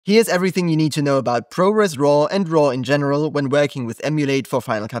Here's everything you need to know about ProRes Raw and Raw in general when working with EMUL8 for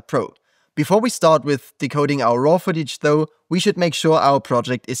Final Cut Pro. Before we start with decoding our raw footage though, we should make sure our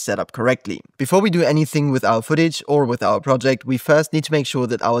project is set up correctly. Before we do anything with our footage or with our project, we first need to make sure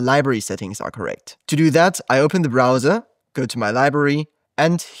that our library settings are correct. To do that, I open the browser, go to my library,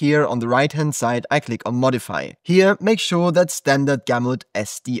 and here on the right hand side I click on Modify. Here, make sure that Standard Gamut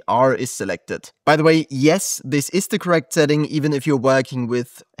SDR is selected. By the way, yes, this is the correct setting even if you're working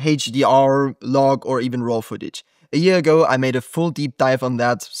with HDR, log, or even raw footage. A year ago, I made a full deep dive on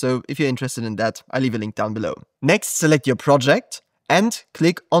that, so if you're interested in that, I'll leave a link down below. Next, select your project and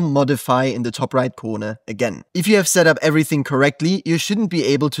click on Modify in the top right corner again. If you have set up everything correctly, you shouldn't be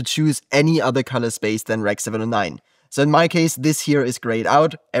able to choose any other color space than Rec 709. So in my case, this here is grayed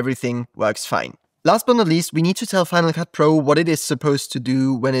out, everything works fine. Last but not least, we need to tell Final Cut Pro what it is supposed to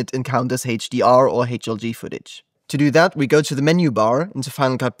do when it encounters HDR or HLG footage. To do that, we go to the menu bar into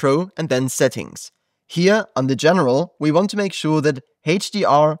Final Cut Pro and then Settings. Here, under General, we want to make sure that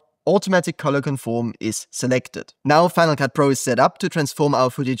HDR Automatic Color Conform is selected. Now Final Cut Pro is set up to transform our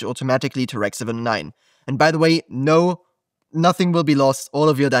footage automatically to Rec 709. And by the way, nothing will be lost, all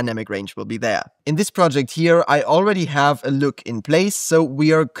of your dynamic range will be there. In this project here, I already have a look in place, so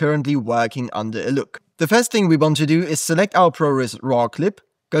we are currently working under a look. The first thing we want to do is select our ProRes Raw clip,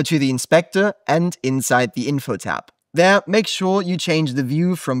 go to the inspector and inside the Info tab. There, make sure you change the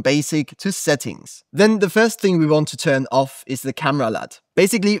view from basic to settings. Then the first thing we want to turn off is the camera LUT.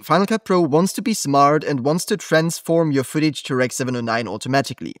 Basically, Final Cut Pro wants to be smart and wants to transform your footage to Rec 709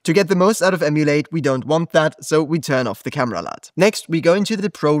 automatically. To get the most out of EMUL8, we don't want that, so we turn off the camera LUT. Next, we go into the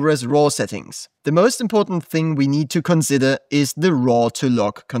ProRes Raw settings. The most important thing we need to consider is the raw to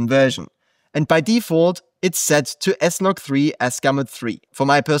log conversion. And by default, it's set to slog3 asgamut3. For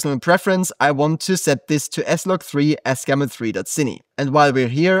my personal preference, I want to set this to slog3 asgamut3.cine. And while we're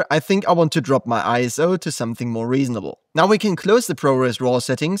here, I think I want to drop my ISO to something more reasonable. Now we can close the ProRes Raw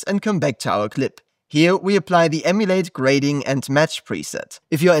settings and come back to our clip. Here we apply the EMUL8 grading and match preset.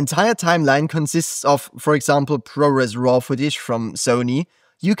 If your entire timeline consists of, for example, ProRes Raw footage from Sony,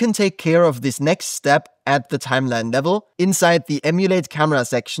 you can take care of this next step at the timeline level inside the EMUL8 camera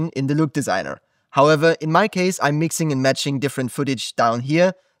section in the Look Designer. However, in my case, I'm mixing and matching different footage down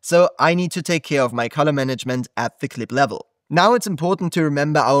here, so I need to take care of my color management at the clip level. Now it's important to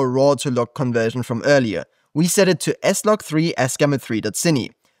remember our raw to log conversion from earlier. We set it to slog3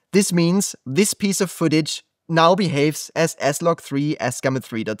 asgamut3.cine. This means this piece of footage now behaves as slog3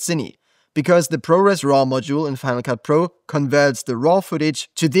 asgamut3.cine. Because the ProRes Raw module in Final Cut Pro converts the raw footage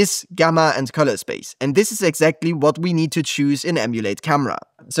to this gamma and color space. And this is exactly what we need to choose in EMUL8 Camera.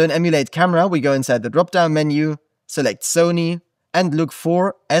 So in EMUL8 Camera, we go inside the drop-down menu, select Sony, and look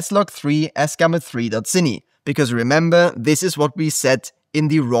for slog3 asgamut3.cine. Because remember, this is what we set in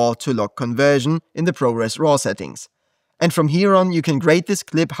the raw to log conversion in the ProRes Raw settings. And from here on, you can grade this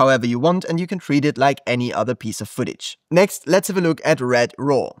clip however you want and you can treat it like any other piece of footage. Next, let's have a look at Red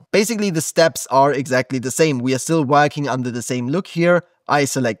Raw. Basically, the steps are exactly the same. We are still working under the same look here. I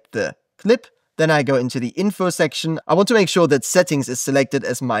select the clip, then I go into the info section. I want to make sure that settings is selected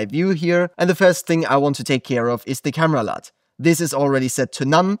as my view here. And the first thing I want to take care of is the camera LUT. This is already set to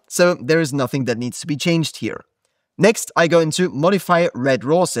none, so there is nothing that needs to be changed here. Next, I go into Modify Red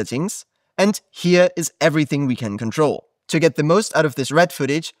Raw settings. And here is everything we can control. To get the most out of this red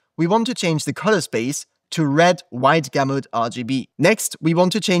footage, we want to change the color space to red white gamut RGB. Next, we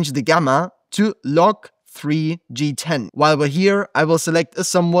want to change the gamma to log 3 G10. While we're here, I will select a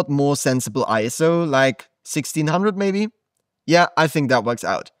somewhat more sensible ISO, like 1600 maybe? Yeah, I think that works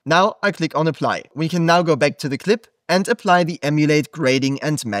out. Now I click on Apply. We can now go back to the clip and apply the EMUL8 grading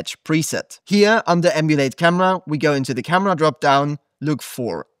and match preset. Here, under EMUL8 Camera, we go into the camera dropdown, look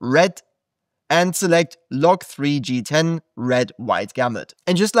for red, and select log 3 G10 red white gamut.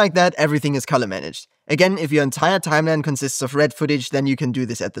 And just like that, everything is color managed. Again, if your entire timeline consists of red footage, then you can do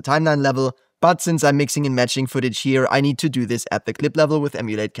this at the timeline level. But since I'm mixing and matching footage here, I need to do this at the clip level with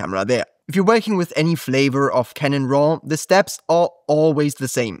EMUL8 Camera there. If you're working with any flavor of Canon Raw, the steps are always the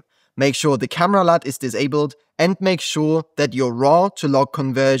same. Make sure the camera LUT is disabled and make sure that your raw to log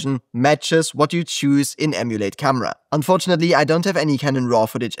conversion matches what you choose in EMUL8 Camera. Unfortunately, I don't have any Canon Raw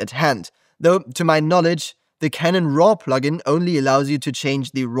footage at hand. Though, to my knowledge, the Canon Raw plugin only allows you to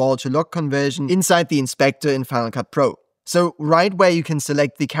change the raw to log conversion inside the inspector in Final Cut Pro. So right where you can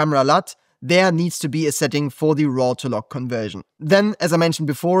select the camera LUT, there needs to be a setting for the RAW to log conversion. Then, as I mentioned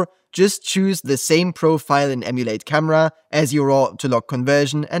before, just choose the same profile in Emulate Camera as your RAW to log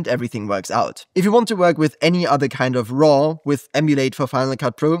conversion and everything works out. If you want to work with any other kind of RAW with Emulate for Final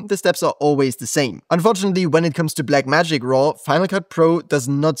Cut Pro, the steps are always the same. Unfortunately, when it comes to BlackMagic Raw, Final Cut Pro does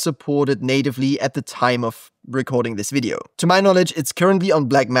not support it natively at the time of recording this video. To my knowledge, it's currently on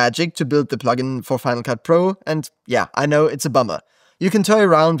BlackMagic to build the plugin for Final Cut Pro, and yeah, I know it's a bummer. You can toy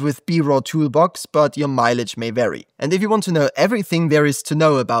around with BRaw Toolbox, but your mileage may vary. And if you want to know everything there is to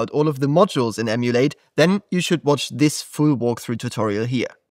know about all of the modules in Emulate, then you should watch this full walkthrough tutorial here.